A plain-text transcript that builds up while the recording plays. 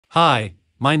Hi,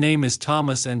 my name is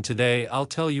Thomas and today I'll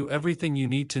tell you everything you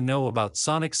need to know about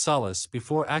Sonic Solace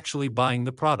before actually buying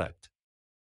the product.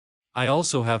 I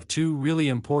also have two really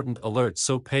important alerts,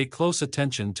 so pay close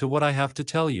attention to what I have to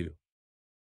tell you.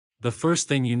 The first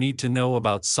thing you need to know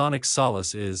about Sonic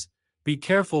Solace is, be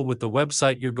careful with the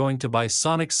website you're going to buy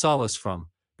Sonic Solace from,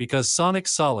 because Sonic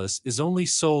Solace is only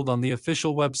sold on the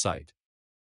official website.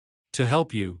 To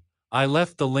help you, I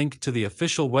left the link to the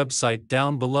official website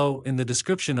down below in the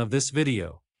description of this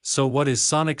video. So what is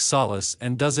Sonic Solace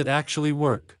and does it actually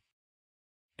work?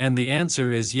 And the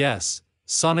answer is yes,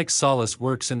 Sonic Solace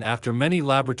works, and after many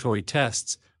laboratory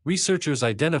tests, researchers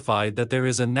identified that there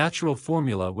is a natural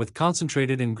formula with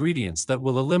concentrated ingredients that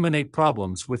will eliminate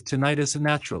problems with tinnitus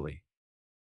naturally.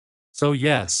 So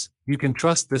yes, you can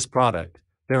trust this product.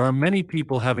 There are many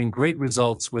people having great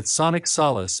results with Sonic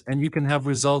Solace and you can have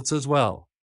results as well.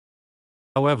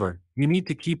 However, you need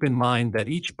to keep in mind that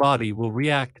each body will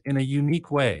react in a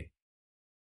unique way.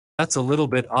 That's a little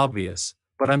bit obvious,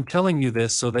 but I'm telling you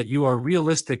this so that you are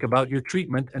realistic about your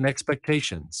treatment and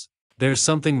expectations. There's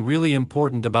something really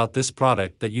important about this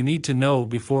product that you need to know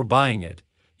before buying it.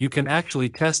 You can actually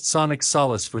test Sonic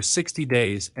Solace for 60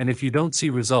 days, and if you don't see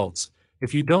results,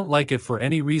 if you don't like it for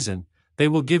any reason, they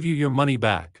will give you your money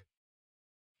back.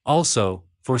 Also,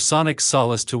 for Sonic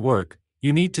Solace to work,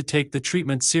 you need to take the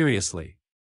treatment seriously.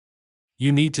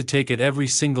 You need to take it every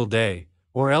single day,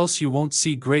 or else you won't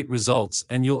see great results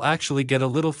and you'll actually get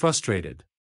a little frustrated.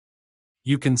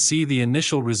 You can see the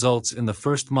initial results in the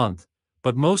first month,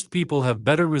 but most people have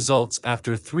better results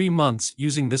after 3 months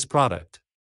using this product.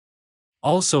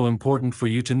 Also important for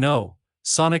you to know,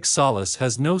 Sonic Solace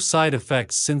has no side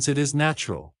effects since it is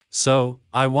natural. So,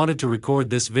 I wanted to record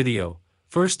this video,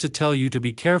 first to tell you to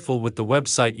be careful with the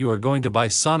website you are going to buy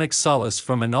Sonic Solace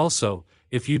from, and also,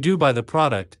 if you do buy the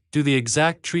product, do the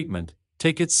exact treatment,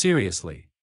 take it seriously.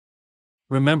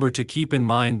 Remember to keep in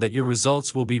mind that your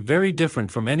results will be very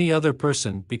different from any other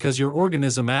person because your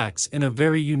organism acts in a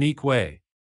very unique way.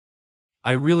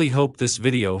 I really hope this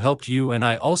video helped you, and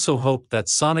I also hope that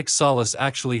Sonic Solace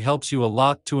actually helps you a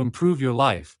lot to improve your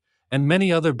life, and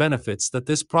many other benefits that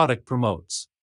this product promotes.